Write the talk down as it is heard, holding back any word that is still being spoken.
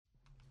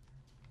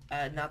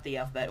not the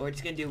alphabet. We're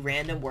just gonna do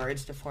random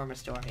words to form a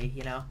story,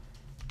 you know?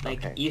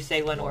 Like, Okay. you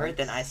say one word,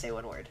 then I say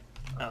one word.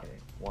 Okay.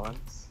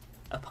 Once.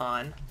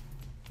 Upon.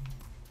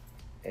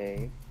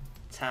 A.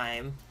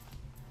 Time.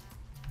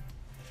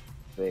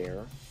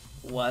 There.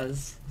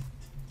 Was.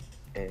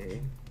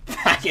 A.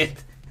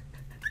 Packet.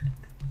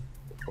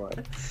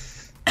 What?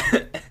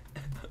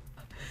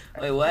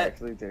 Wait, what? I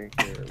actually didn't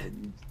hear what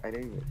you... I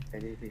didn't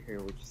even hear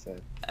what you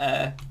said.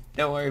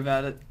 Don't worry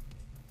about it.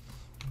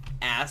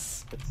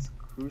 Ass. It's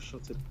crucial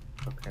to...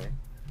 Okay.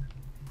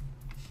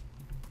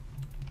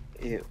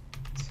 It...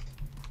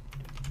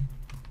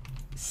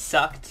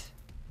 Sucked.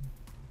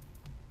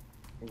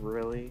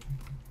 Really?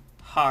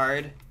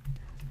 Hard.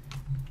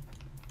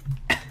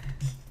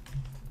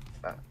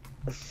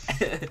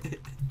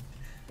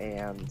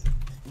 And...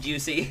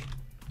 Juicy.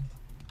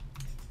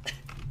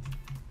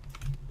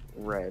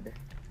 Red.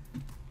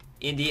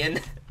 Indian.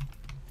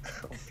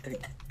 Oh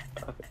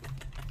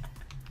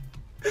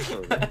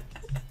my god.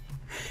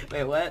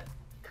 Wait, what?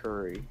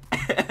 Curry.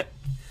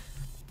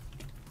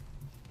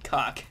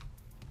 Cock.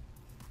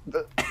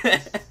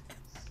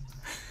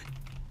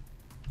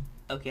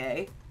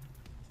 Okay.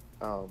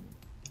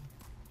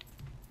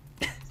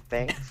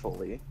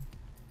 Thankfully,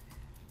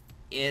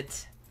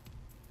 It.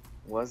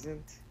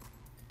 wasn't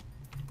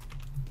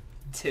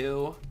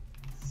Too.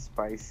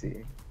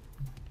 spicy.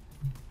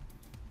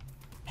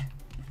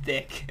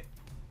 Thick.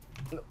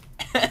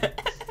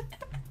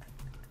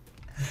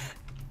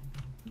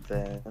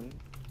 Then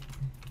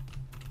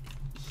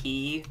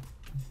He.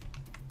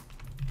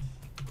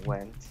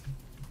 went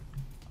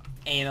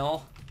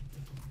Anal.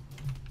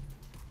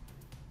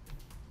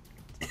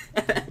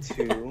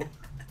 to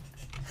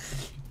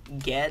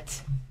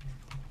Get.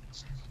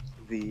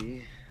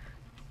 the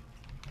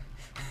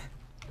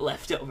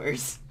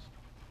Leftovers.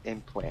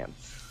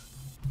 implants.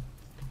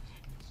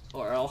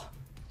 Oral.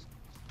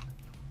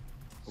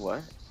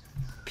 What?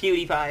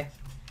 PewDiePie.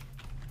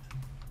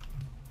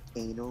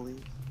 Anally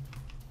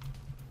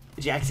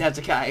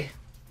Jacksepticeye.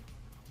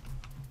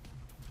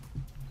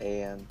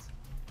 and...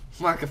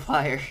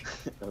 Markiplier.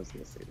 I was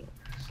gonna say that.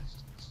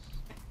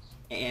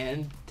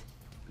 And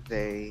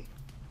They,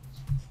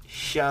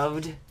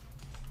 shoved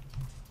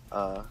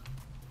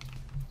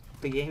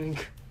the gaming.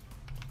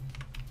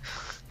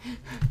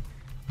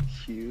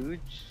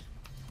 huge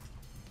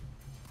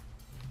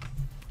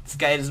This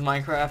guy does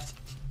Minecraft.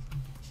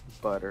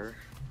 butter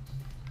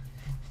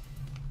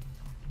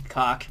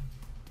Cock.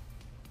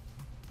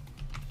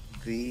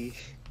 the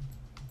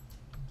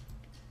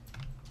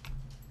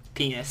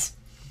Penis.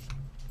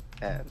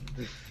 end.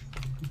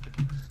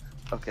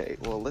 Okay,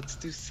 well, let's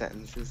do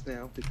sentences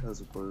now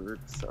because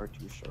words are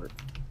too short.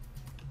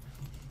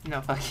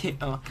 No, fuck you.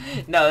 Oh.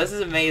 No, this is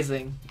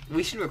amazing.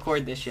 We should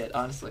record this shit,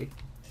 honestly.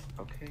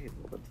 Okay,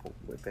 well, then we'll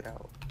whip it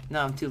out.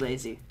 No, I'm too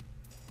lazy.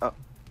 Oh.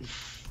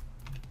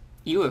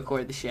 You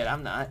record the shit,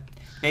 I'm not.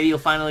 Maybe you'll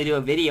finally do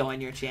a video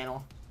on your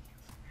channel.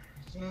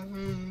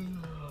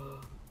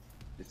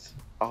 It's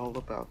all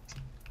about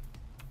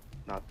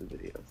not the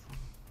videos.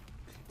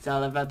 It's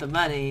all about the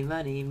money,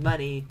 money,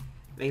 money.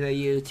 Make the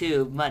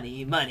YouTube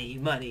money, money,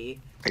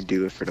 money. I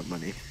do it for the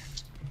money.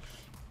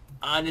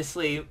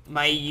 Honestly,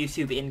 my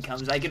YouTube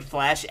incomes, I could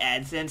flash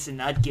AdSense and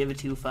not give a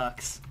two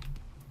fucks.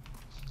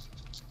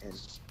 And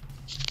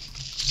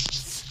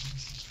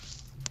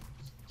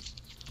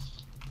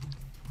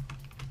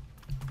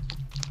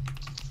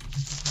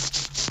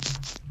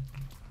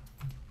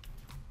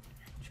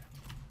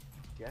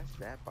guess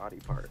that body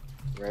part.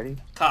 Ready?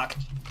 Cock.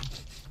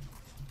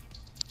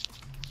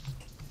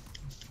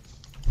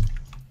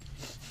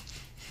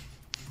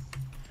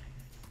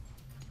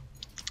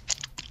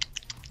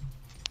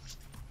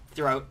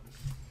 Throat.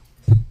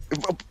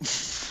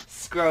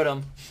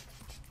 Scrotum.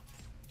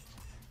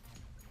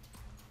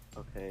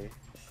 Okay.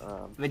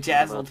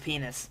 Vajazzled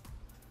penis.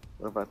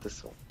 What about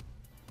this one?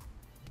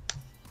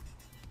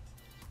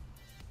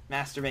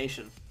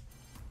 Masturbation.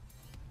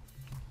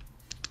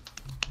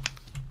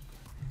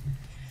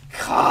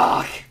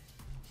 Cock.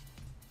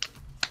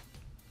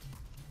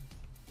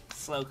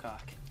 Slow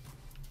cock.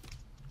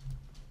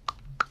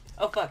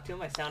 Oh fuck, two of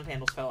my sound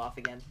panels fell off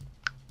again.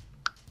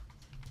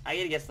 I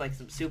gotta get like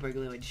some super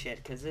glue and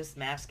shit, cause this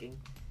masking,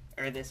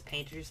 or this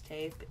painter's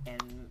tape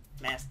and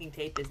masking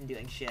tape isn't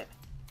doing shit.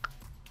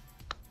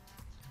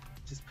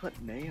 Just put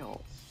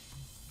nails.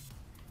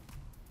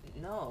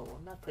 No,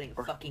 I'm not putting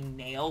a fucking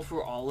nail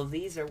for all of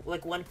these. They're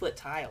like 1 foot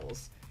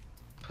tiles.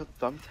 Put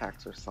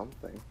thumbtacks or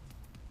something.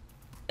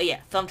 Oh yeah,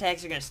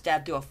 thumbtacks are gonna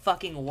stab through a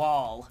fucking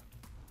wall.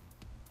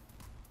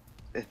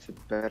 It's a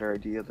better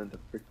idea than the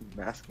freaking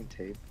masking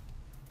tape.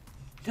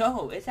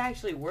 No, it's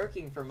actually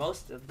working for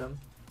most of them.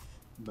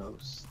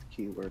 Most.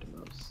 Keyword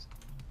most.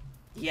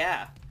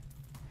 Yeah.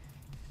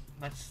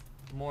 Much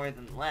more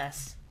than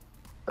less.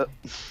 Uh-huh.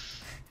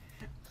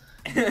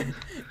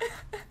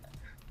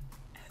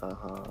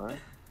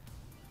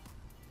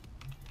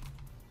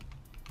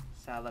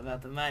 It's all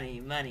about the money,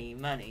 money,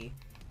 money.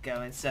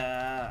 Go and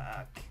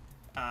suck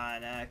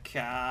on a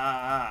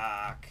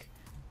cock.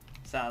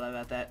 It's all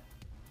about that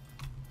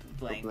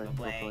blank, Blank,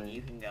 blank. blank.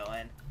 You can go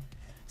and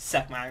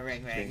Suck my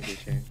ring ring.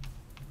 Ching.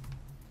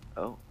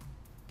 Oh,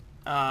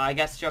 I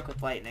got struck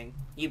with lightning.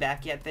 You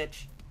back yet,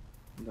 bitch?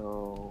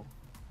 no.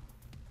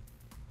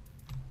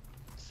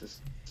 It's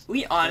just,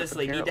 We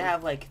honestly need to apparently-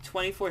 have like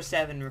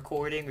 24/7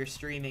 recording or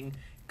streaming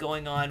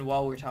going on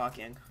while we're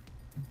talking.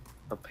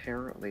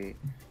 Apparently,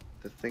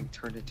 the thing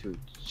turned into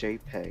a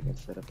JPEG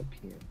instead of a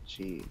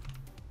PNG.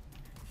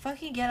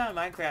 Fucking get on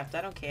Minecraft,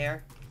 I don't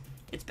care.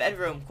 It's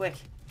bedroom, quick.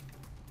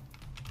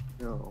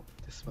 No,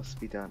 this must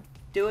be done.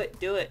 Do it,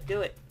 do it, do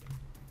it.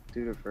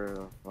 Do it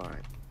for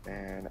fine.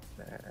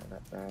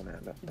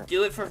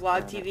 Do it for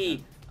Vlog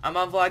TV. I'm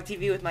on Vlog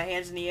TV with my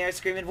hands in the air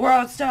screaming,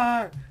 World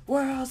Star!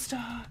 World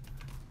Star!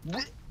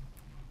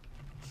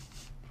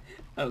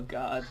 Oh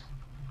god.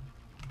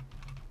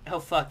 Oh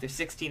fuck, there's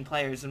 16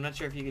 players. I'm not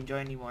sure if you can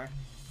join anymore.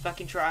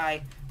 Fucking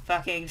try.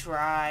 Fucking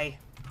try.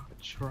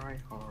 Try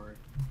hard.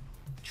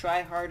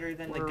 Try harder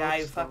than the World guy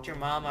who fucked your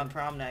Star. mom on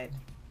prom night.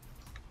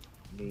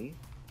 Me?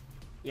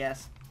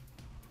 Yes.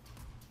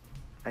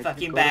 I Fucking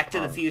didn't go Back to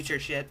the prom. Future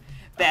shit.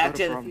 I Back go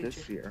to the prom Future.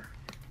 this year.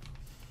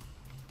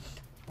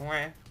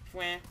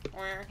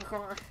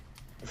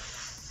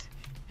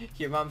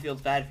 Your mom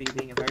feels bad for you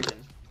being a virgin.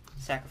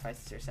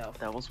 Sacrifices herself.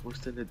 That was worse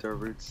than the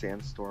Darude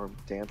Sandstorm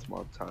dance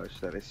montage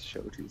that I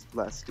showed you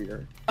last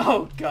year.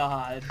 Oh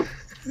god.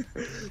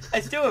 I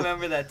still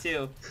remember that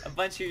too. A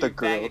bunch of The your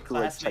girl faggot who like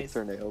classmates. checks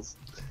her nails.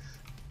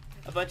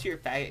 A bunch of your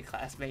faggot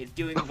classmates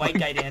doing white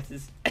guy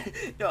dances.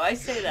 No, I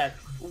say that.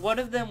 One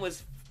of them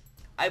was...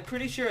 I'm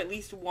pretty sure at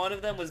least one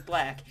of them was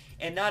black,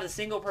 and not a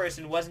single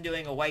person wasn't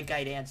doing a white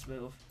guy dance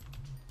move.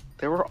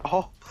 They were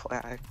all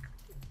black.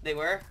 They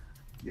were?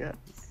 Yes.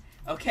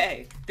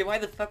 Okay. Then why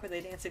the fuck were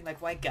they dancing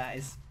like white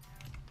guys?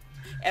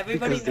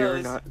 Everybody Because they were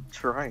knows... not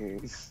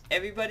trying.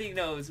 Everybody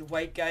knows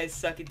white guys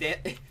suck at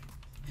dance.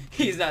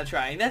 He's not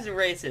trying. That's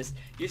racist.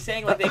 You're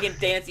saying like they can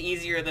dance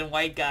easier than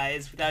white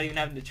guys without even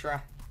having to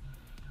try.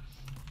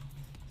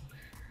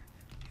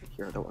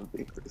 You're the one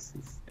being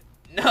racist.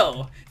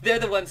 No, they're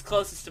the ones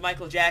closest to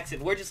Michael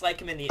Jackson. We're just like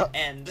him in the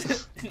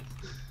end.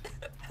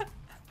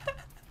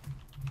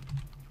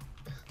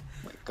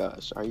 My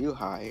gosh, are you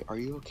high? Are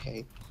you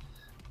okay?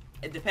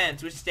 It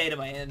depends. Which state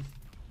am I in?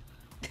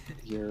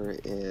 You're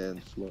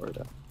in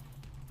Florida.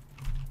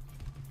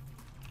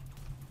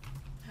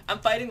 I'm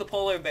fighting the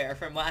polar bear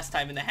from last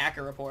time in the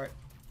hacker report.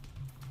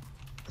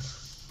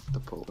 The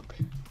polar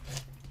bear.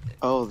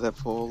 Oh, the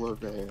polar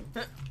bear.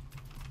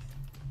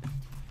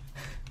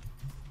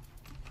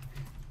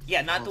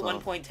 Yeah, not the Hold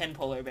on. 1.10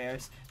 polar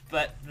bears,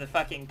 but the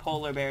fucking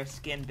polar bear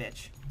skin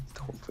bitch.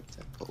 Don't put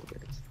 10 polar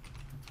bears.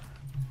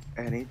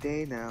 Any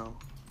day now.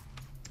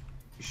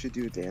 You should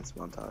do a dance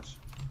montage.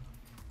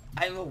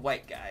 I'm a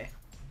white guy.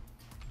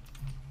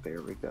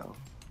 There we go.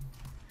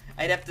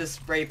 I'd have to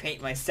spray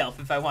paint myself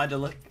if I wanted to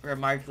look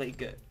remarkably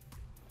good.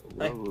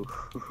 Like-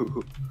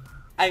 Whoa.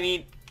 I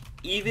mean,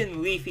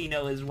 even Leafy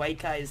knows white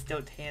guys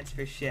don't dance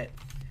for shit.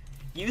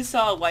 You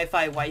saw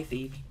Wi-Fi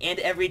Wifey and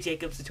every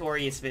Jacob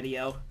Sartorius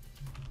video.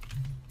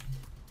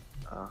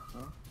 Uh-huh.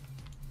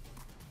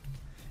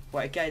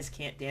 White guys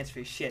can't dance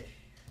for shit.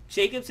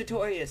 Jacob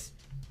Sartorius,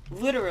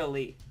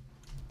 literally,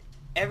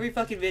 every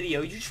fucking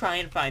video, you try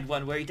and find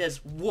one where he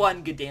does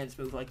one good dance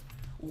move. Like,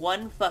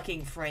 one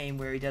fucking frame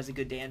where he does a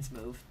good dance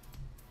move.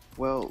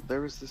 Well,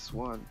 there was this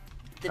one.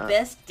 The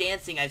best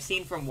dancing I've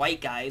seen from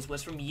white guys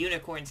was from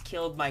Unicorns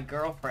Killed My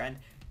Girlfriend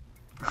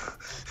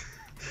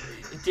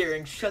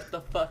during Shut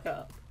the Fuck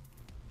Up.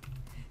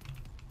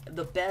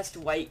 The best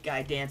white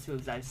guy dance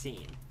moves I've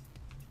seen.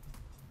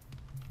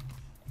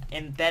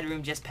 And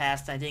Bedroom just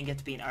passed, I didn't get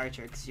to be an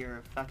archer because you're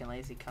a fucking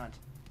lazy cunt.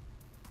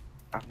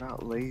 I'm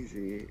not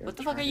lazy. What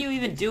the fuck are you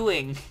even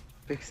doing?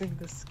 Fixing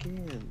the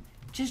skin.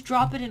 Just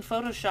drop it in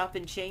Photoshop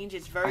and change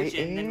its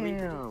version. I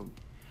And am.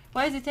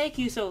 why does it take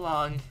you so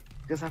long?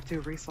 Because I have to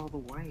erase all the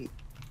white.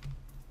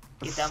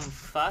 You dumb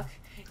fuck.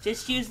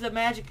 Just use the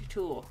magic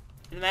tool.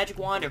 The magic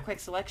wand or quick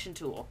selection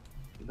tool.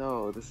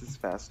 No, this is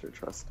faster,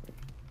 trust me.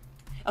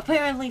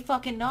 Apparently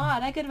fucking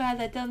not. I could have had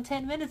that done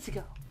 10 minutes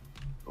ago.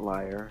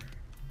 Liar.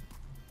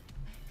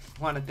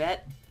 Wanna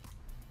bet?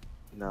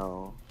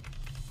 No.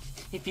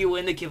 If you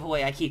win the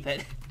giveaway, I keep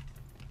it.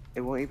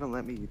 It won't even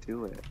let me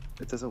do it.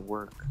 It doesn't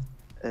work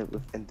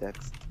with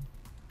index.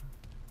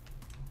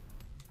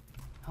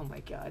 Oh my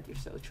god, you're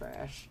so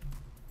trash.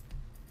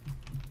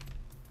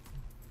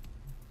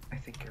 I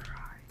think you're high.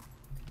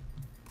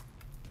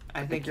 I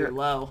think think you're you're-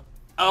 low.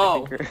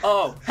 Oh, you're-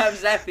 oh, how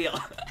does that feel?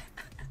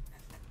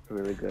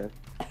 Really good.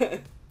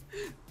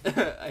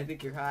 I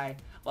think you're high.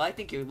 Well, I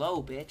think you're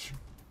low, bitch.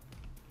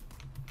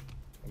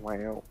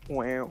 Wow,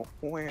 wow,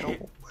 wow.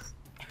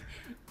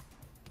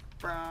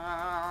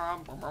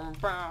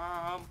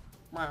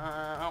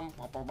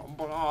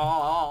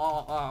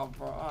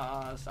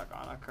 Suck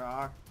on a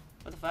cock.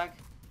 What the fuck?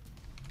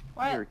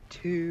 What? You're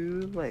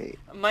too late.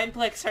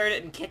 Mineplex heard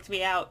it and kicked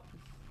me out.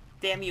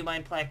 Damn you,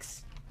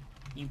 Mineplex.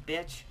 You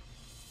bitch.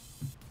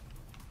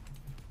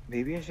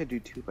 Maybe I should do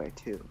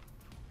 2x2.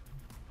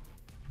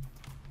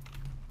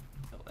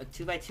 A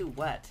 2x2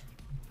 what?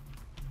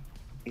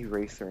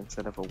 Eraser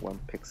instead of a 1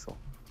 pixel.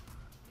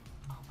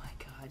 Oh my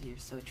god. God, you're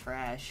so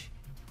trash.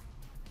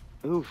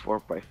 Ooh,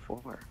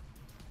 4x4.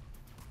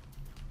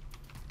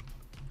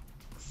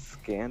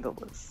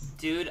 Scandalous.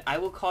 Dude, I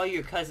will call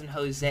your cousin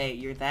Jose.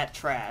 You're that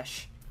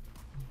trash.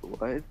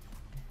 What?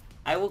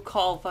 I will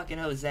call fucking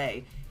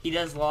Jose. He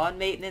does lawn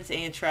maintenance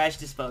and trash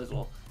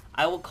disposal.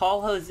 I will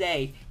call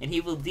Jose, and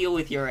he will deal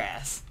with your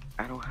ass.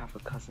 I don't have a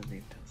cousin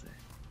named Jose.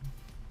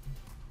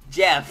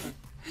 Jeff.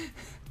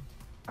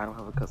 I don't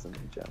have a cousin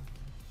named Jeff.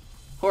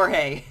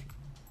 Jorge.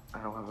 I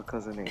don't have a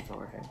cousin named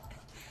Jorge.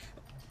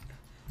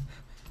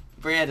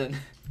 Brandon.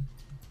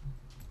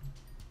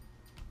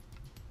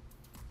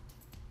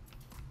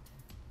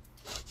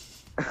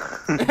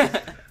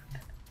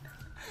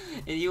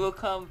 And you will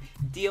come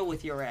deal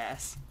with your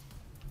ass.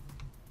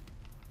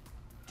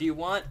 Do you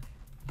want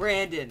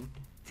Brandon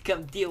to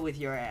come deal with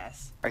your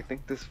ass? I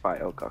think this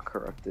file got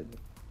corrupted.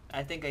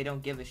 I think I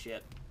don't give a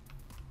shit.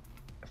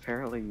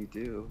 Apparently you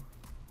do.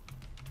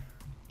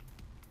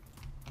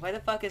 Why the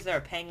fuck is there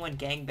a penguin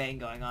gangbang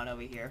going on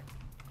over here?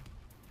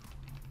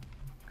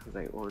 Because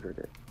I ordered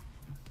it.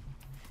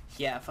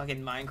 Yeah,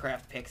 fucking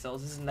Minecraft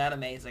pixels. Isn't that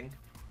amazing?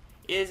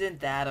 Isn't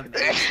that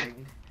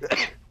amazing?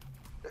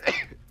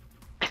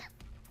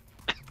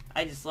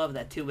 I just love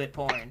that 2-bit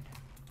porn.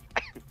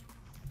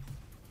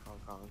 Hong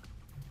Kong.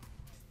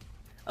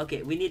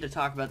 Okay, we need to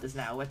talk about this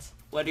now.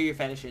 What are your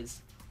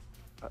fetishes?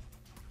 I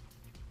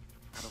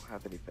don't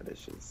have any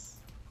fetishes.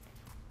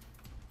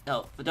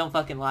 No, but don't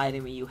fucking lie to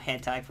me, you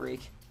hentai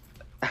freak.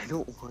 I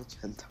don't watch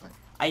hentai.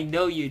 I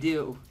know you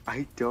do.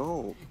 I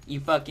don't. You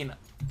fucking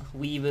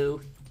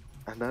weeaboo.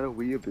 I'm not a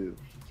weeaboo.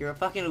 You're a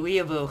fucking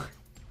weeaboo.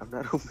 I'm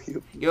not a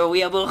weeaboo. You're a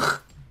weeaboo.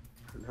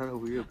 I'm not a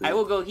weeaboo. I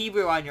will go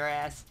Hebrew on your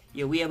ass,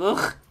 you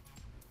weeaboo.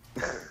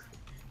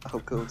 I'll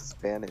go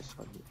Spanish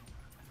on you.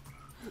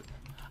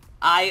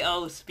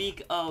 I-O,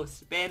 speak O,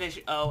 Spanish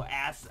O,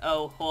 ass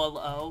O, whole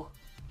O.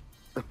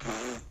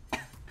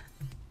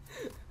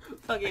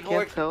 Fucking I can't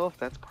Jorge. tell if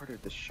that's part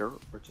of the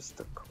shirt or just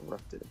the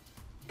corrupted.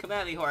 Come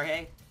at me,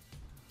 Jorge.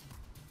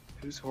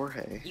 Who's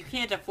Jorge? You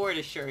can't afford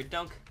a shirt,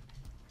 don't...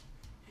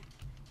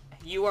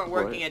 You weren't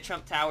working at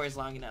Trump Towers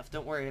long enough,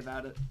 don't worry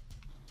about it.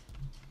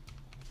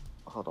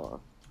 Hold on.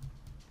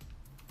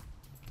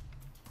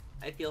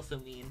 I feel so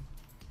mean.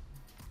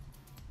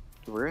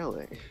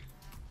 Really?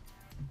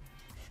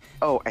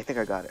 Oh, I think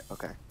I got it.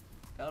 Okay.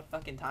 About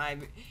fucking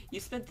time.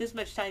 You spent this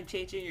much time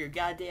changing your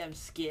goddamn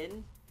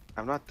skin?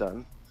 I'm not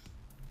done.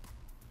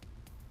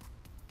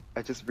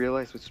 I just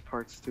realized which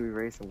parts to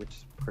erase and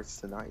which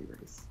parts to not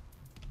erase.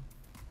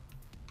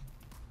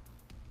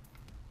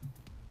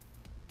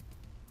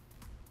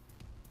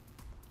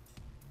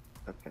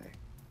 Okay.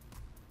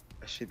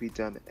 I should be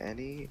done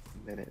any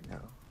minute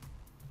now.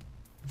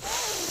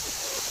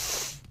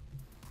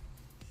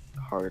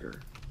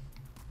 Harder.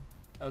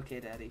 Okay,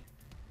 daddy.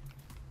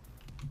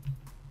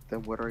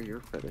 Then what are your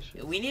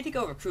fetishes? We need to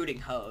go recruiting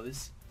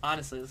hoes.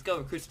 Honestly, let's go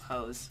recruit some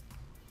hoes.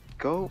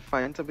 Go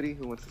find somebody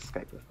who wants to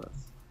Skype with us.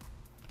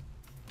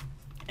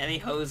 Any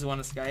hoes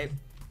want to Skype?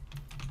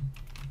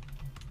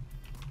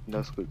 No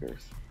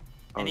spookers.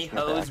 Any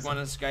hoes want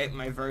to Skype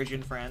my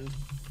virgin friend?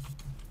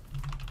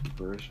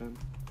 Version?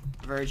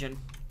 Virgin.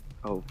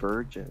 Oh,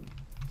 virgin.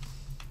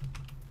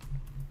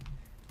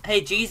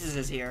 Hey, Jesus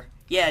is here.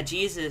 Yeah,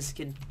 Jesus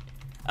can...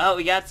 Oh,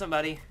 we got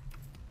somebody.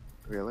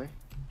 Really?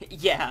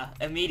 Yeah,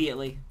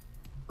 immediately.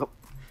 Oh.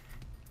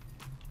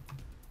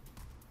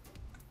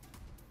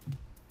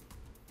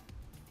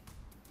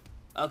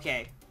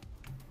 Okay.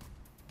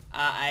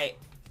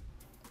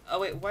 Oh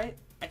wait, what?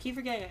 I keep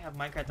forgetting I have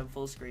Minecraft on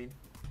full screen.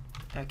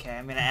 Okay,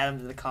 I'm gonna add him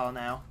to the call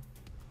now.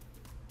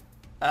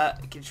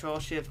 Control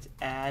Shift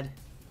add.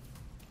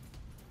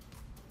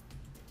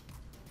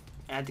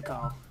 Add to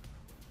call.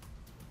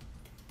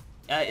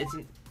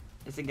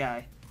 It's a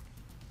guy.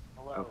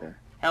 Hello. Okay.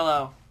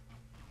 Hello.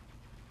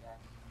 Yeah.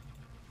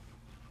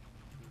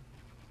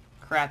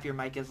 Crap, your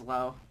mic is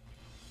low.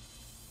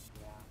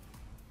 Yeah.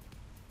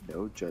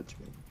 No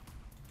judgment.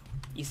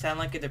 You sound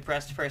like a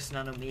depressed person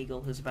on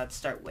Omegle who's about to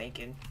start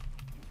wanking.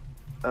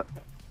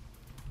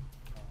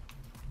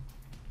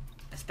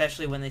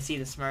 Especially when they see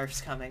the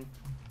Smurfs coming.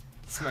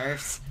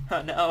 Smurfs.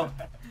 Oh no.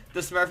 The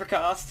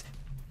Smurfacost.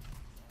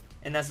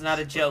 And that's not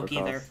a joke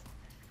either.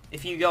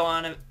 If you go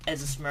on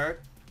as a Smurf,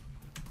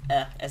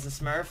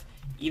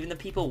 even the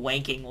people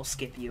wanking will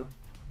skip you.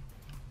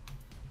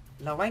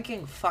 The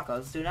wanking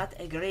fuckers do not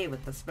agree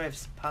with the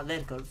Smurfs'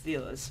 political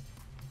views.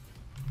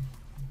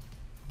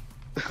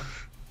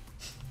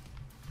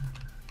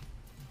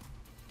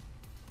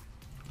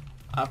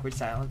 Awkward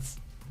silence.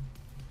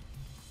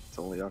 It's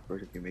only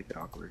awkward if you make it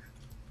awkward.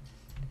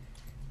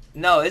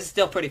 No, it's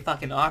still pretty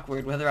fucking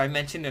awkward whether I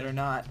mention it or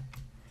not.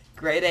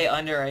 Grade A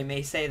under, I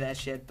may say that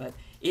shit, but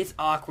it's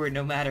awkward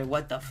no matter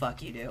what the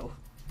fuck you do.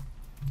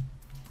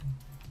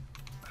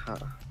 Huh.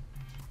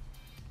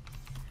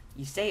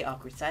 You say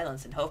awkward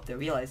silence and hope they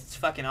realize it's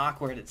fucking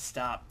awkward and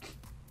stop.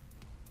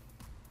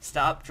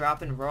 Stop,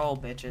 drop, and roll,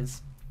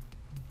 bitches.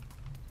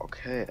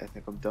 Okay, I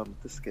think I'm done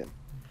with the skin.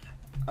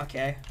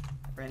 Okay.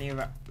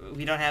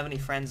 We don't have any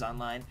friends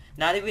online.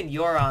 Not even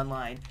you're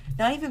online.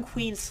 Not even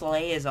Queen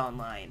Slay is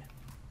online.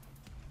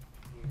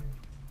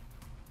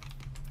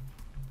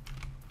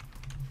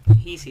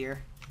 He's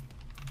here.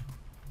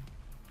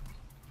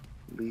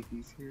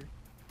 Leafy's here.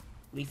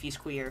 Leafy's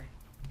queer.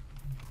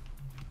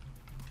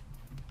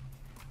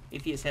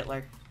 Leafy is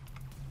Hitler.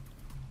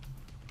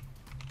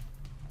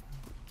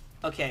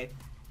 Okay,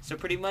 so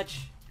pretty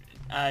much,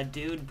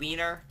 dude,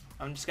 Wiener.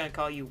 I'm just gonna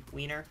call you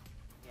Wiener.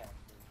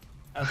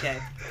 Yeah. Okay.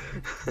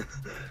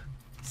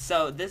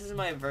 So this is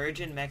my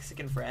virgin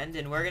Mexican friend,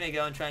 and we're gonna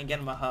go and try and get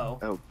him a hoe.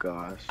 Oh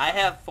gosh. I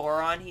have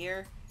 4 on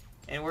here,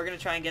 and we're gonna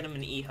try and get him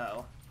an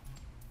e-hoe.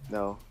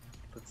 No,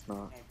 let's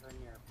not. Can I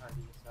join your party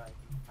so I can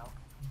help?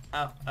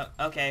 Oh,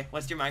 okay.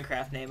 What's your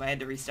Minecraft name? I had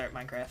to restart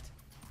Minecraft.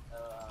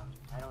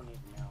 I don't even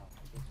know. I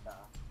just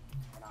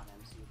went on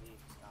MCV.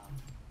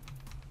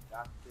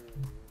 Doctor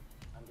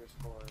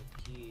underscore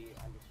T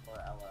underscore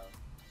LO.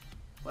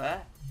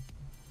 What?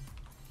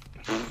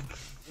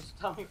 Just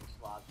tell me which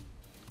lobby you're in.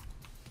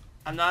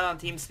 I'm not on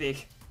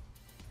TeamSpeak.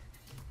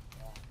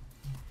 Yeah.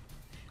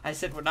 I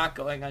said we're not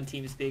going on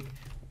TeamSpeak.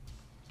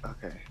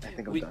 Okay, I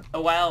think I'm done.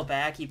 A while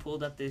back, he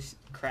pulled up this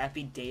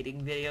crappy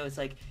dating video. It's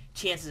like,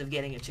 chances of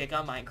getting a chick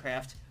on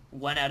Minecraft,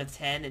 1 out of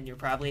 10, and you're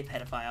probably a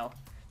pedophile.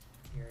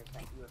 Here, I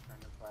sent you a friend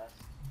request.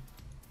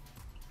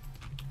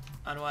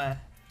 On what?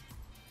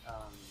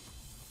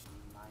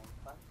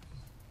 MINEPLEX.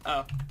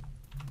 Oh.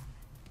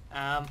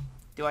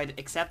 Do I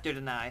accept or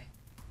deny?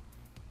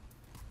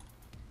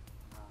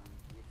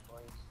 Your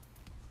choice.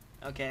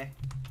 Okay.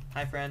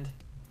 Hi, friend.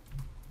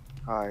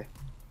 Hi.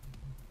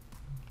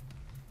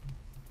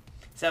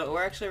 So,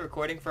 we're actually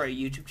recording for our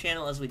YouTube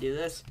channel as we do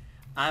this.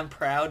 I'm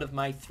proud of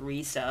my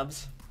 3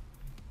 subs.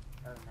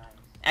 Oh, nice.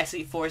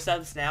 Actually, 4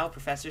 subs now.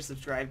 Professor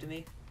subscribed to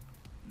me.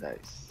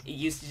 Nice. It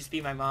used to just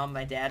be my mom,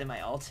 my dad, and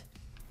my alt.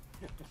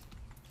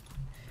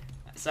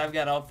 So I've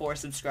got all 4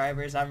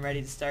 subscribers. I'm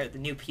ready to start the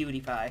new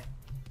PewDiePie.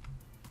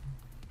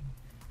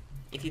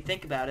 If you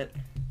think about it,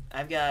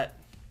 I've got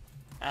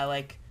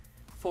like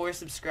 4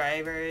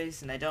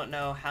 subscribers, and I don't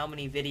know how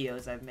many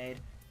videos I've made.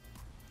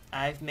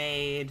 I've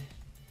made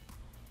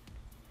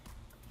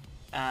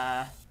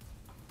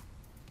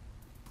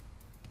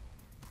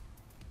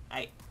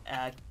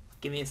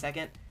give me a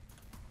second.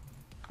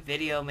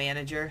 Video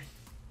manager.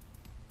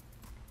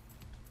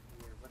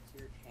 What's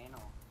your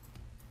channel?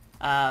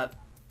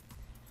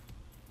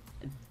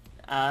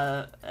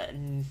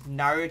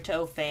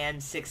 Naruto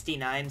fan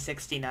 69.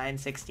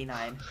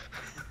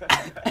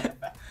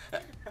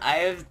 I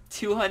have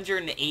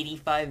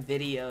 285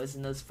 videos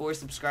and those 4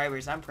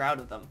 subscribers. I'm proud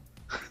of them.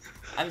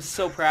 I'm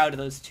so proud of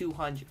those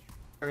 200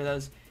 or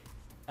those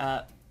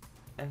 4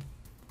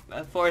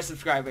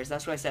 subscribers.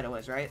 That's what I said it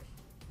was, right?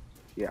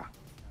 Yeah.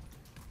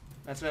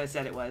 That's what I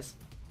said it was.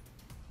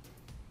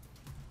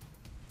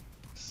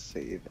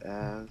 Save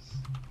as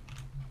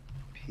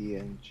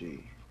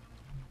PNG.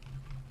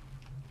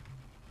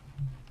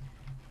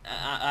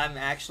 I'm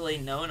actually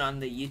known on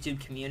the YouTube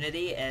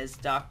community as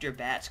Dr.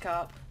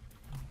 Batcop.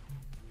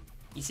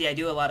 You see, I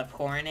do a lot of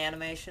porn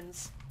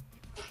animations.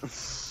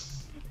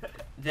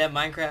 The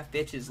Minecraft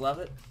bitches love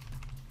it.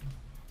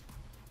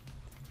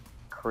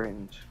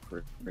 Cringe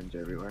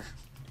everywhere.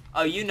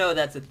 Oh, you know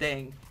that's a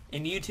thing.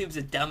 And YouTube's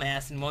a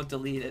dumbass and won't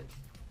delete it.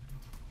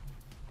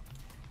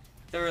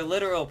 There are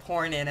literal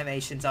porn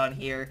animations on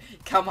here.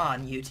 Come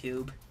on,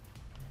 YouTube.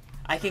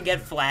 I can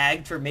get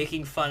flagged for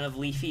making fun of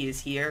Leafy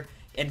is here,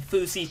 and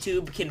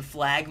FouseyTube can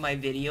flag my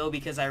video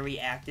because I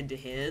reacted to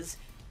his.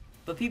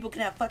 But people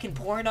can have fucking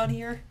porn on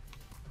here?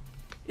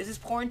 Is this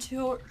porn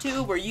tube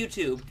or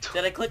YouTube?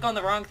 Did I click on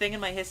the wrong thing in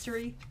my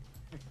history?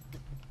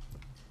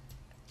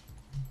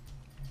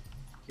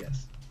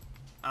 Yes.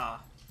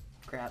 Ah,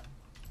 crap.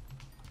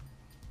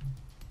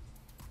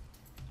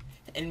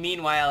 And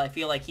meanwhile, I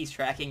feel like he's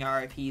tracking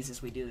our IPs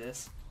as we do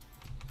this.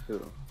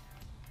 Who?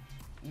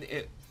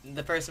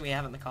 The person we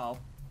have on the call.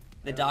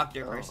 The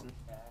doctor person.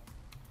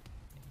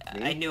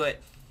 Me? I knew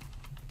it.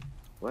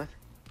 What?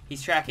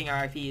 He's tracking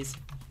our IPs.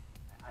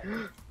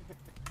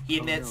 He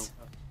admits.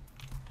 Oh, no.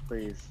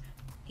 Please.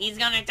 He's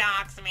gonna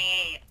dox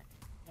me!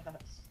 Yes.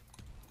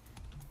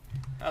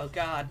 Oh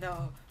god,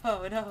 no.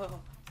 Oh no.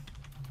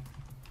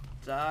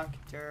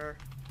 Doctor.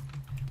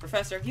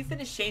 Professor, have you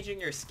finished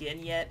changing your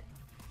skin yet?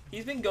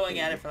 He's been going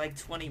at it for like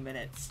 20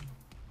 minutes.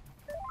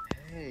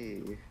 Hey.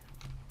 Doing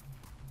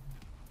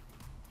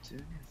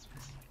as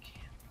best I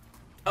can.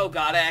 Oh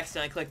god, I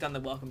accidentally clicked on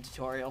the welcome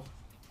tutorial.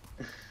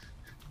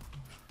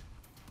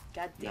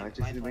 God damn Now I it,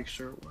 just need to Mineplex. make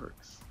sure it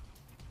works.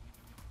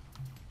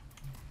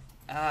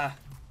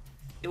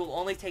 It will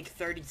only take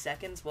 30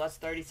 seconds. Well, that's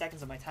 30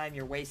 seconds of my time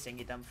you're wasting,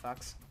 you dumb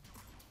fucks.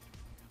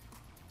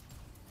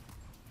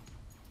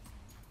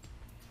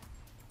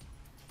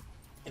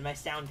 And my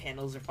sound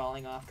panels are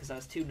falling off because I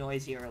was too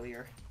noisy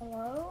earlier.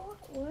 Hello?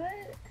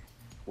 What?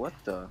 What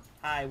the?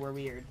 Hi, we're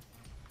weird.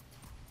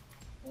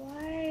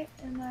 Why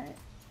am I...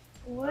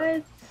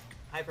 What?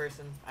 Hi,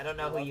 person. I don't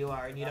know who you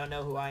are, and you don't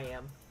know who I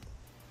am.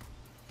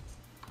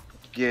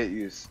 Get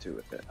used to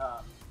it.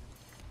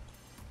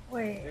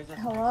 Wait, There's a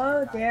hello?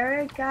 Mexican guy.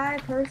 Derek guy?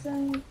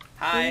 Person?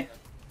 Hi.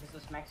 There's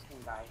this Mexican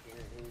guy here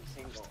who's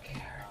single.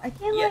 I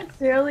can't Yeah. like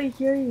barely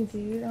hear you,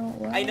 dude. Don't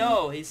worry. I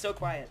know, he's so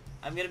quiet.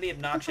 I'm gonna be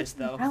obnoxious,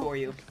 though, Ow. for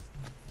you.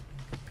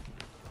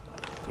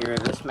 Here,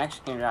 this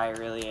Mexican guy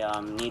really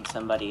needs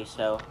somebody,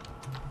 so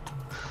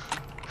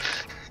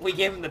We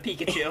gave him the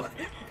Pikachu.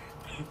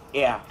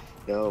 yeah.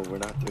 No, we're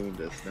not doing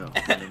this. No.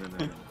 No, no, no,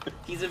 no, no.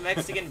 He's a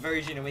Mexican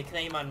version, and we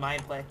claim on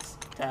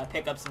MINEPLEX to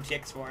pick up some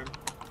chicks for him.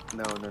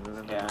 No, no, no,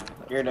 no, no. Yeah.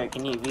 No, Here,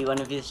 can you be one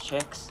of these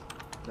chicks?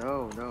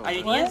 no, no. I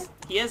mean, What?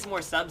 he has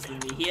more subs than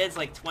me. He has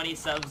like 20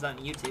 subs on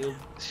YouTube.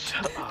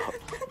 Shut up.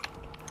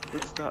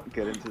 Let's not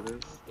get into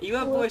this. You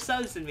have more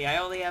subs than me. I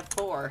only have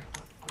 4.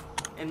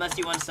 Unless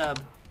you want sub.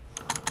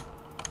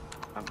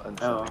 I'm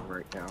unsubbing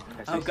right now.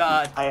 as we Oh speak.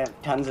 god. I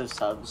have tons of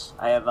subs.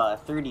 I have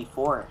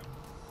 34.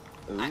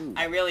 Ooh.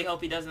 I really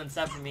hope he doesn't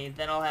unsub for me.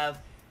 Then I'll have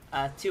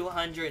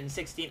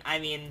 216. I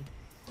mean,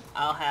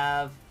 I'll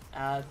have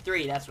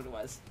 3. That's what it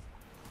was.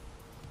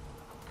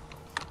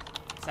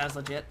 Sounds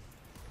legit.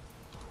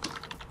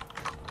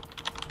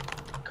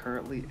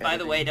 Currently. By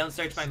the way, editing- don't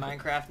search my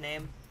Minecraft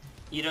name.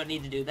 You don't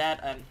need to do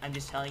that. I'm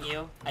just telling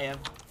you. I have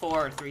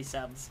 4 or 3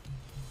 subs.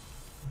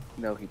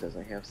 No, he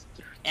doesn't. He has.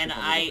 And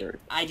 230.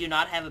 I do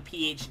not have a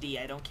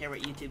PhD. I don't care what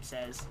YouTube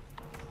says.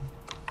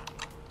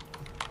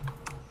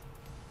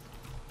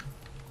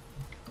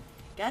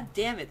 God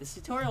damn it, this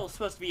tutorial is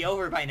supposed to be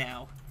over by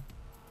now.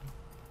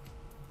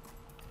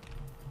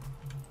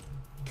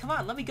 Come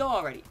on, let me go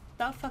already.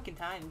 About fucking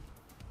time.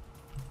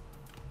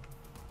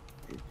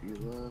 If you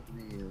love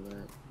me, let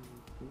me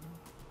be.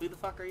 Who the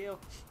fuck are you?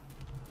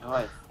 Oh,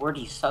 I have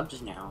 40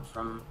 subs now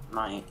from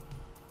my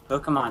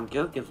Pokemon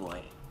Go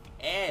giveaway.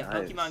 Eh,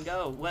 Nice. Pokemon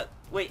Go. What?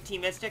 Wait,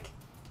 Team Mystic?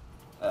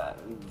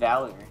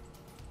 Valor.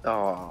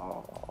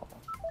 Oh.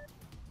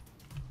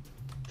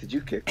 Did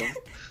you kick him?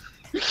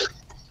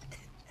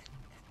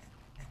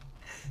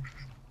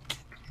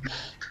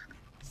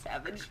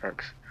 Savage.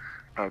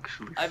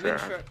 Actually, I've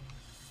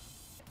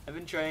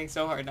been trying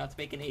so hard not to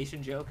make an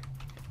Asian joke.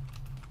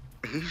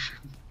 Asian.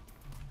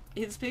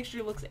 His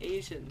picture looks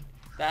Asian.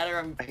 That or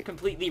I'm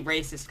completely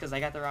racist because I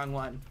got the wrong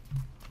one.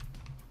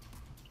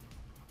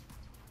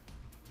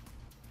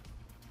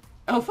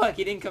 Oh fuck,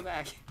 he didn't come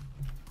back.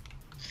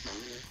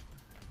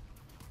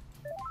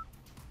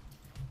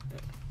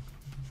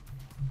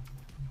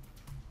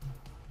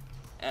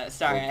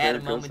 Sorry, Well, I had a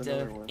there goes moment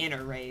another of one.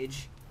 inner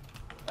rage.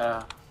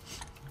 Uh,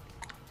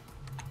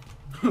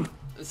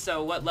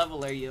 So, what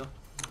level are you?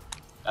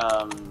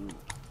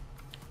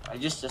 I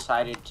just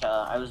decided to,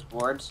 I was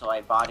bored, so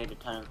I bought it a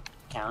ton of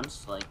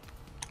accounts, like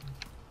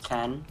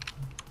 10, and,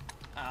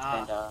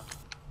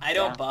 I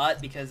don't yeah. bot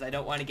because I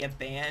don't want to get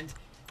banned,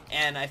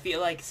 and I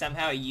feel like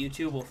somehow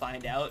YouTube will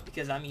find out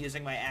because I'm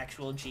using my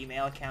actual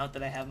Gmail account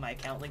that I have my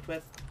account linked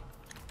with.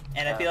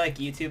 And I feel like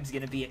YouTube's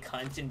gonna be a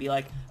cunt and be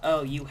like,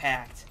 oh, you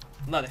hacked.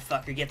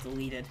 Motherfucker, get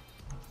deleted.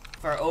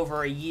 For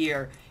over a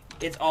year,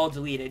 it's all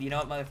deleted. You know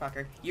what,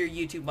 motherfucker? Your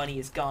YouTube money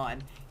is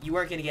gone. You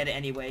weren't gonna get it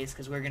anyways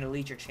because we're gonna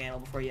delete your channel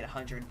before you hit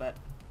 100, but...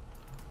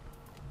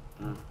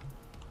 Mm.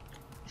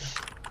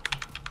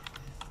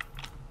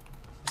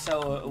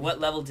 So, what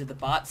level did the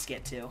bots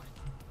get to?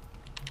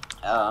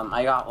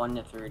 I got 1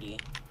 to 30.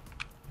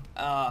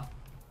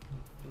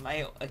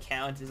 My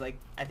account is like,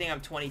 I think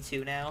I'm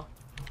 22 now.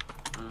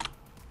 Mm.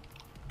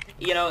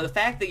 You know, the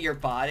fact that you're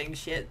botting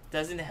shit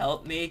doesn't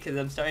help me because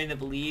I'm starting to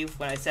believe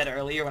when I said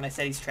earlier, when I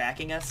said he's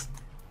tracking us.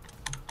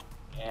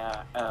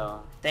 Yeah,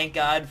 oh, Thank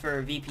God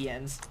for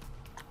VPNs.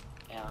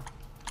 yeah.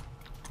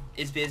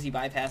 Is busy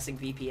bypassing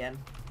VPN.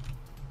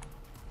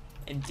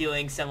 And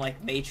doing some,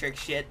 like,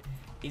 Matrix shit.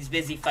 He's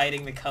busy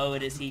fighting the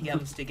code as he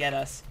comes to get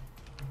us.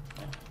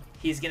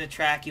 He's gonna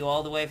track you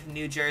all the way from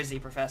New Jersey,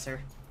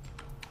 Professor.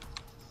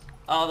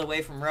 All the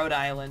way from Rhode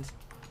Island.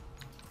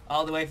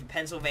 All the way from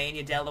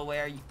Pennsylvania,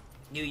 Delaware,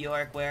 New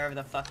York, wherever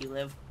the fuck you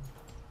live.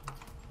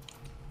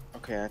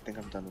 Okay, I think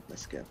I'm done with my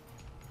skin.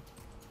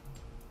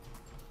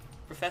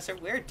 Professor,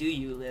 where do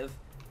you live?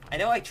 I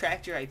know I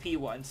tracked your IP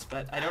once,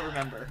 but I don't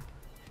remember.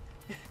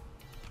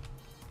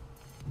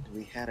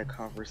 We had a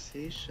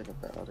conversation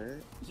about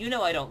it. You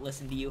know I don't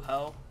listen to you,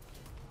 ho.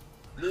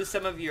 Lose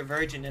some of your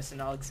virginness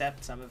and I'll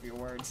accept some of your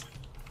words.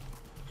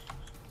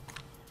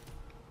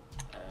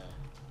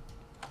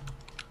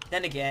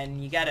 Then again,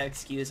 you gotta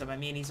excuse him. I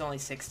mean, he's only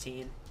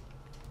 16.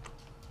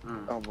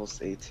 Mm.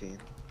 Almost 18.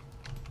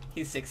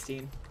 He's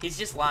 16. He's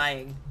just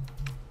lying.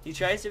 He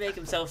tries to make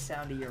himself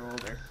sound a year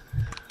older.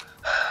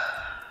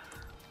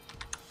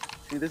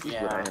 See, this is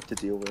what I Yeah. have to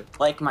deal with.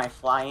 Like my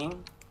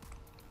flying?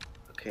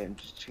 Okay, I'm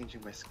just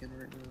changing my skin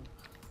right now.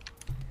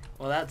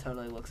 Well, that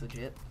totally looks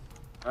legit.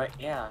 Right,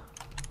 yeah.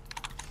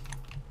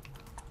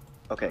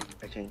 Okay,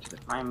 I changed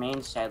it. My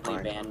main's sadly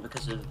Fine. banned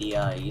because of the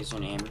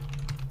username.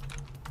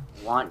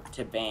 Want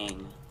to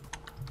bang.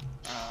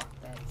 Oh,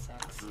 that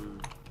sucks.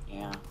 Mm,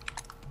 yeah.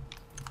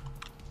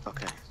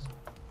 Okay.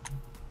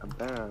 I'm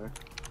back.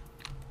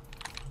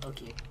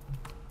 Okay.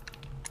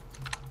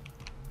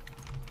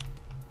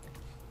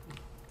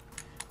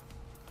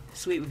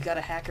 Sweet, we've got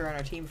a hacker on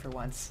our team for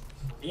once.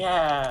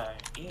 Yeah,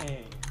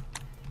 yay.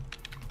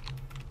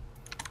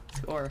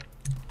 Score.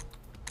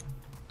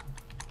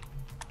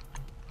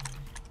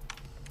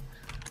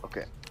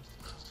 Okay.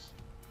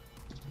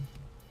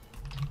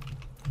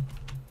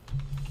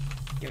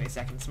 Give me a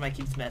second. Somebody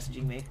keeps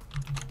messaging me.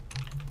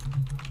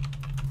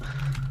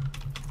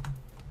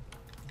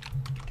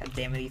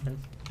 damn it, Ethan.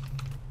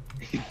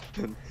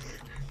 Ethan.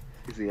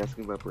 Is he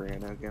asking about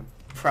Brianna again?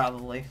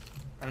 Probably.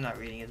 I'm not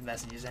reading his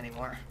messages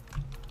anymore.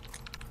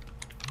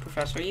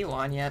 Professor, are you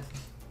on yet?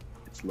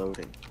 It's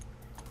loading.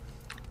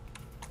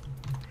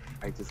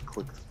 I just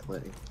clicked play.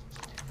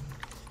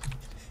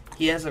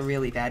 He has a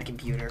really bad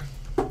computer.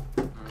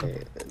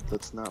 Okay,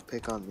 let's not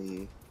pick on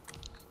the...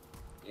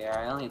 Yeah,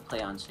 I only play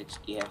on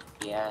 60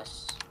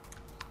 FPS.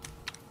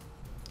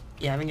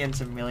 Yeah, I've been getting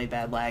some really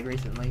bad lag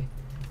recently.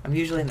 I'm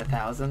usually in the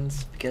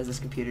thousands because this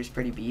computer's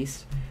pretty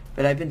beast.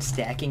 But I've been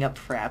stacking up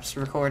fraps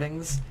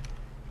recordings.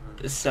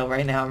 So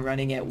right now I'm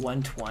running at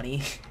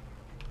 120.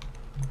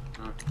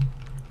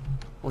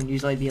 When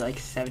usually I'd be like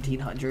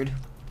 1700.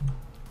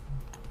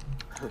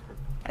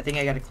 I think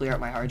I gotta clear out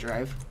my hard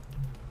drive.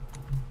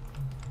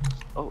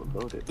 Oh,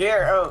 loaded.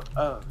 Here,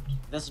 oh,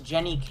 this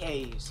Jenny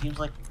K seems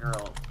like a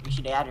girl. We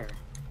should add her.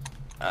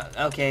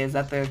 Okay, is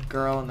that the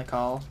girl in the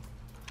call?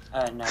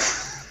 No.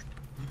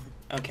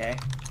 Okay.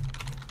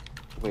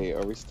 Wait,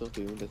 are we still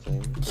doing the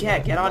thing? Yeah,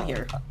 get on I'm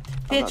here. not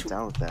Bitch,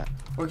 down with that.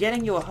 we're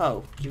getting you a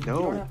hoe.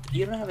 No.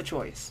 You don't have a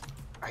choice.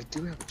 I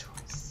do have a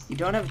choice. You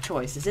don't have a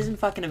choice. This isn't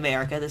fucking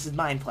America. This is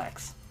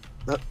Mineplex.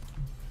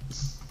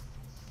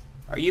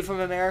 Are you from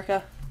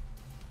America?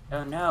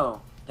 Oh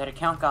no, that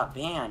account got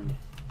banned.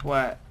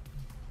 What?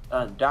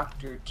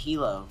 Dr.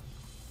 Tilo.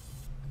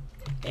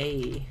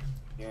 Hey.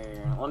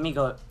 Here, let me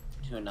go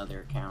to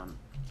another account.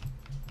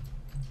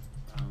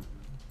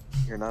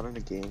 You're not in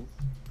a game?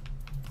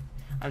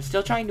 I'm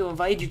still trying to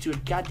invite you to a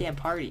goddamn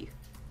party.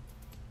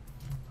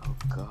 Oh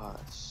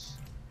gosh.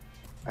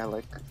 I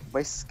like...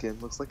 My skin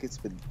looks like it's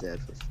been dead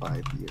for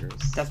 5 years.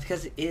 That's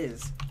because it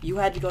is. You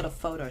had to go to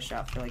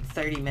Photoshop for like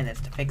 30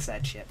 minutes to fix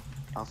that shit.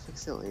 I'll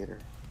fix it later.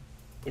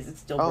 Is it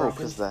still Oh, broken?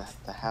 because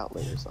the hat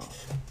layer's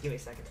off. Give me a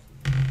second.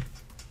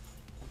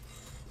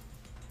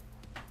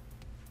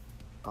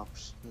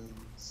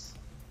 Options.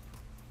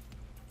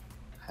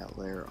 Hat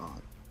layer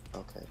on.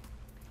 Okay.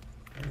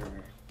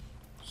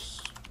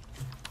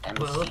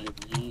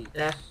 MCV.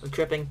 Yeah, I'm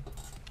tripping.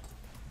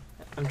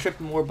 I'm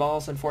tripping more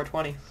balls than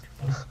 420.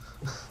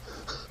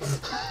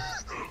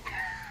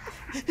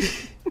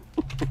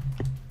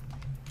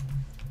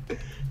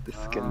 The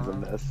skin's a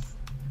mess.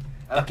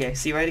 Okay,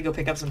 so you ready to go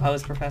pick up some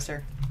hose,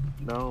 Professor?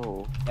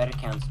 No. That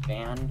account's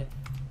banned.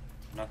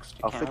 Next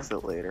I'll account. fix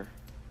it later.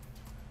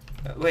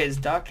 Wait, is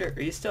Doctor...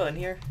 Are you still in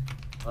here?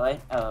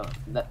 What? Oh,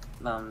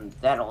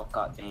 that all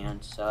got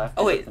banned, so I have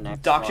to Oh go to wait, the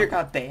next Doctor one.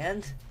 got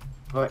banned?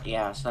 But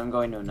yeah, so I'm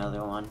going to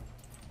another one.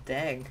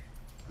 Dang.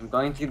 I'm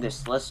going through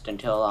this list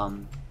until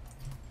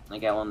I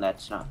get one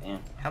that's not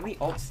banned. How many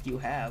alts do you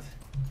have?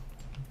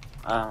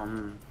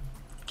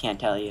 Can't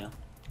tell you.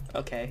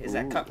 Okay, is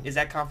Ooh. is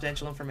that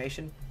confidential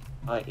information?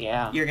 But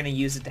yeah. You're gonna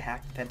use it to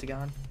hack the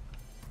Pentagon?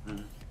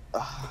 Mm.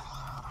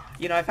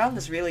 You know, I found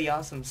this really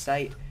awesome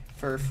site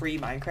for free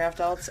Minecraft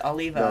alts. I'll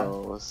leave a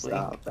No,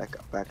 stop. Back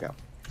up, back up.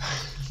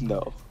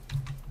 No.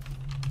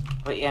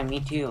 But yeah, me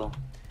too.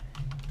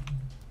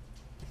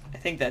 I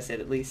think that's it,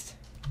 at least.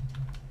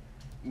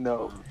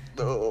 No.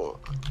 No.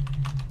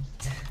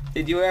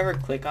 Did you ever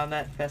click on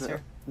that,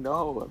 Professor?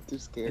 No, I'm too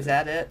scared. Is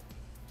that it?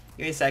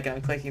 Give me a second,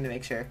 I'm clicking to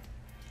make sure.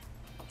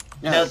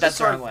 No, that's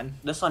the wrong one.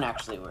 This one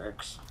actually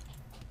works.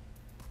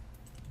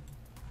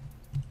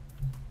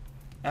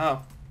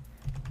 Oh.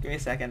 Give me a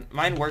second.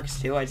 Mine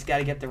works too, I just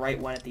gotta get the right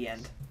one at the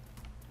end.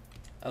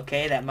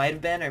 Okay, that might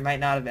have been or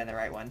might not have been the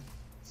right one.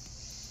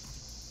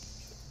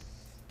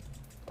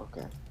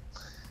 Okay.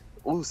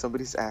 Ooh,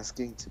 somebody's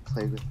asking to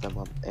play with them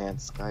on and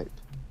Skype.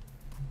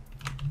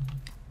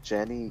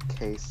 Jenny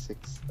K6.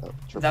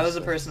 That was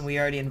the person we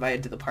already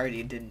invited to the party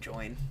and didn't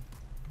join.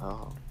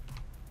 Oh.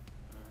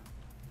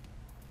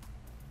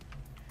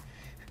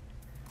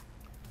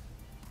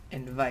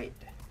 Invite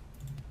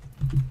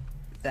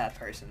that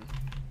person.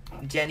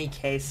 Jenny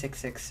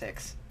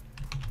K666.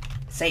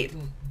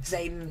 Satan.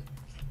 Satan.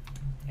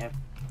 Yep.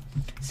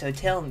 So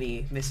tell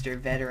me, Mr.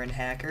 Veteran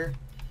Hacker,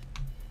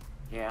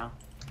 Yeah.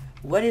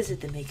 what is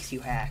it that makes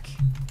you hack?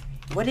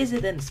 What is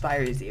it that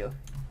inspires you?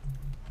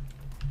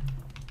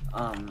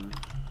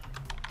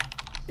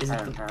 Is I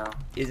it don't know.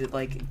 is it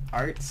like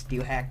arts? Do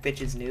you hack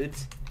bitches'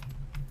 nudes?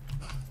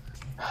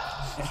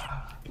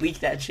 Leak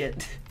that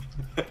shit.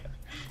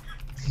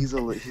 He's a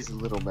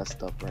little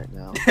messed up right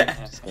now.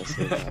 Just gonna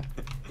say that.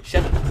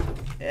 Shut up.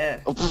 Yeah.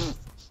 Oh,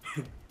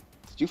 did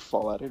you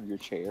fall out of your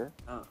chair?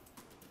 Oh.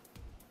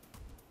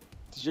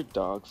 Did your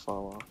dog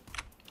fall off?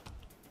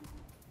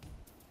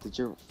 Did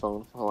your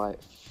phone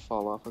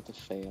fall off with the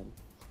fan?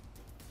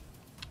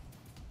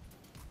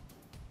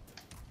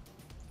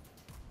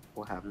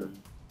 What happened?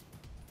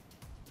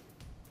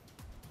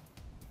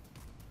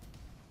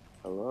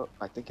 Hello?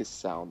 I think his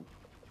sound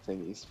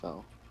thingies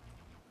fell.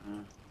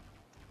 Mm.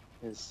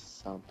 His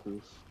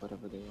soundproof,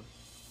 whatever they are.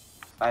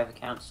 5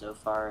 accounts so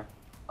far,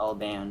 all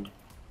banned.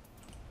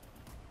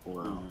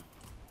 Wow. Mm.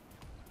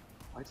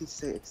 Why did you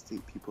say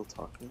XD people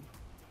talking?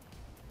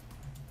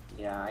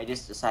 Yeah, I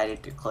just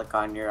decided to click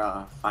on your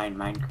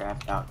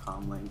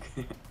findminecraft.com link.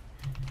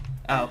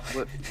 Oh.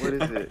 What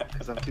is it?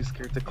 Because I'm too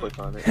scared to click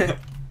on it.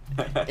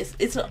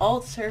 It's an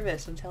alt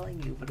service, I'm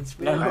telling you, but it's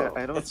really No,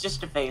 I don't- it's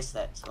just a face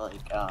that's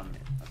like a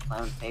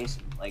clown face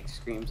and like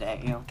screams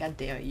at you. God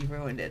damn it, you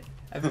ruined it.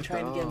 I've been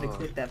trying to get him to Oh.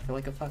 click that for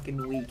like a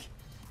fucking week.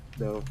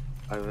 No,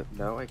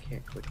 now I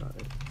can't click on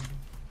it.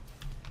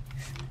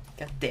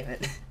 God damn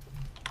it.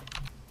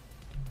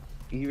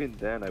 Even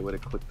then, I would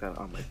have clicked that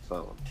on my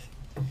phone.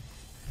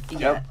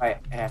 Yeah, Nope, I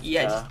have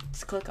yeah, to.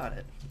 just click on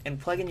it. And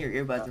plug in your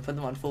earbuds and put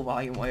them on full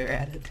volume while you're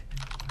at it.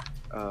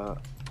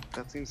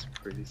 That seems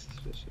pretty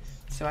suspicious.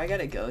 So I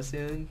gotta go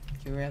soon.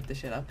 Can we wrap this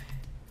shit up?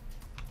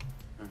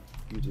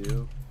 You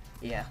do?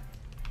 Yeah,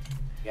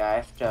 Yeah, I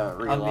have to I'll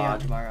be on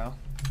relog. tomorrow.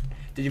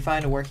 Did you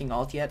find a working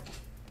alt yet?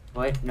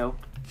 What? Nope.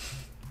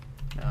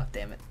 Oh,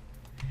 damn it.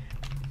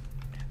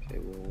 Okay,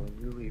 well, when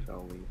you leave,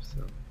 I'll leave,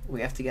 so.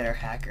 We have to get our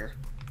hacker.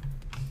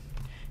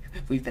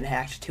 We've been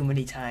hacked too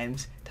many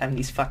times. Time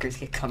these fuckers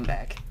get come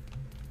back.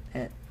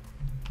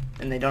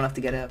 And they don't have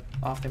to get up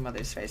off their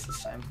mother's face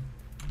this time.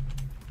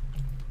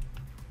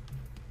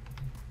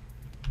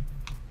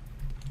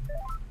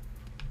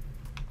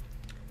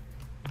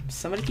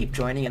 Somebody keep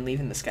joining and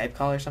leaving the Skype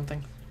call or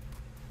something?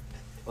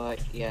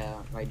 But yeah,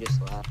 I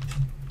just left.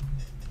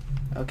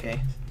 Okay.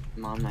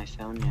 I'm on my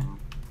phone now.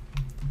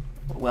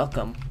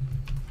 Welcome.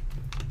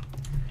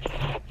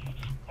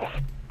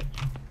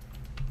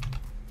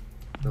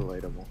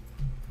 Relatable.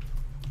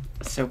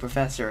 So,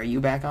 Professor, are you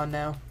back on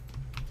now?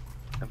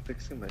 I'm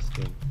fixing my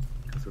skin,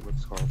 because it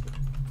looks horrible.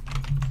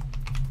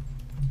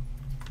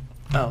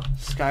 Oh,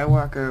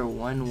 Skywalker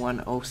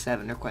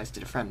 1107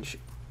 requested a friendship.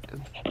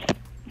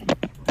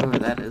 Whoever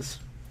that is.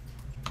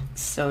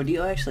 So, do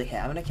you actually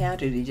have an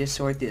account, or do you just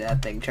sort through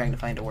that thing trying to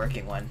find a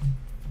working one?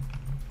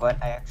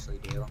 What I actually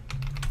do.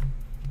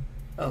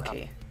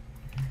 Okay.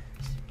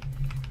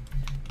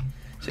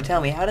 So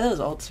tell me, how do those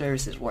alt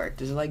services work?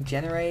 Does it like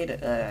generate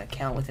an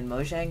account within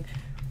Mojang?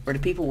 Or do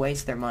people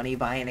waste their money,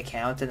 buy an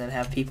account, and then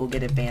have people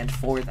get it banned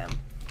for them?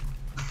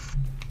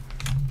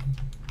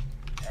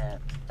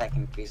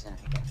 Second reason,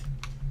 I guess.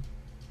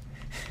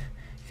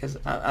 Because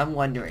I'm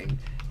wondering,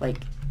 like,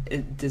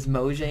 does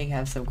Mojang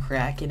have some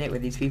crack in it where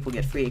these people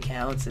get free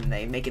accounts and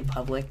they make it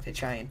public to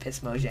try and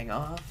piss Mojang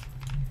off?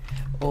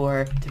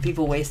 Or do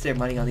people waste their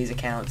money on these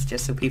accounts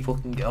just so people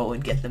can go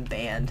and get them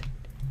banned?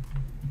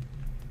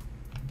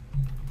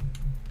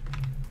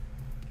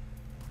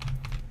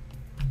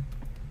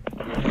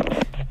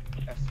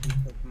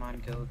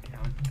 Pokemon Go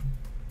account.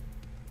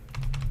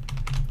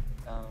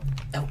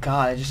 Oh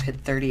god, I just hit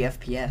 30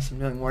 FPS. I'm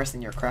doing worse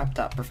than your crop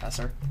top,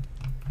 Professor.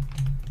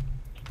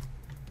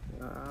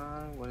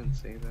 I wouldn't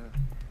say that.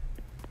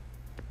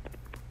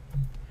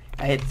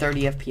 I hit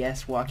 30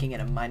 FPS walking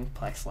in a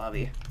MINEPLEX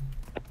lobby.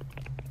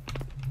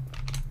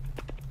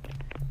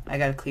 I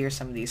gotta clear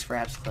some of these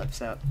fraps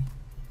clips out.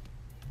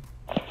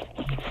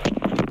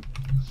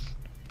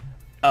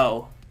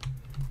 Oh.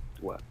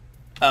 What?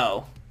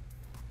 Oh.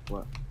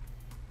 What?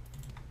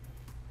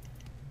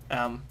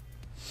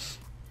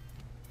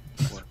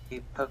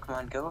 The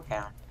Pokemon Go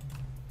account.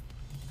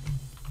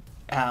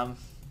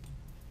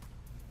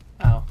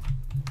 Oh.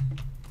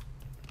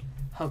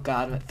 Oh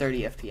god, I'm at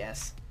 30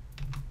 FPS.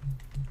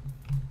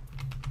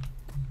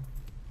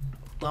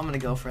 Well, I'm gonna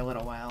go for a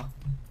little while.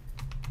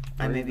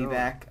 I Where may you be going?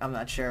 back, I'm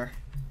not sure.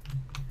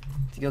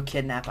 To go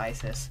kidnap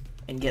ISIS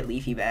and get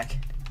Leafy back.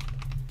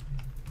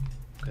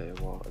 Okay,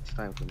 well, it's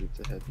time for me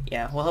to head.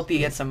 Yeah, we'll help you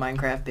get some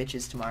Minecraft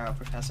bitches tomorrow,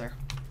 Professor.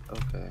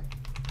 Okay.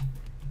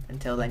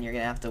 Until then, you're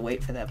gonna have to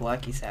wait for that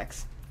blocky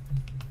sex.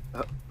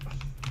 Okay,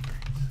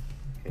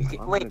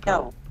 I'm Wait,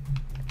 gonna no.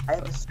 I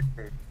have a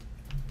server.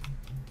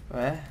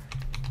 What?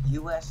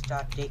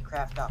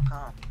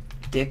 us.datecraft.com.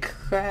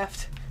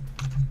 Dickcraft?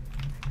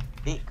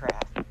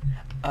 Datecraft.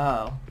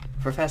 Oh.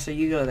 Professor,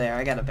 you go there.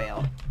 I gotta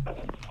bail.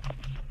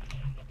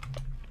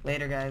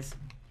 Later, guys.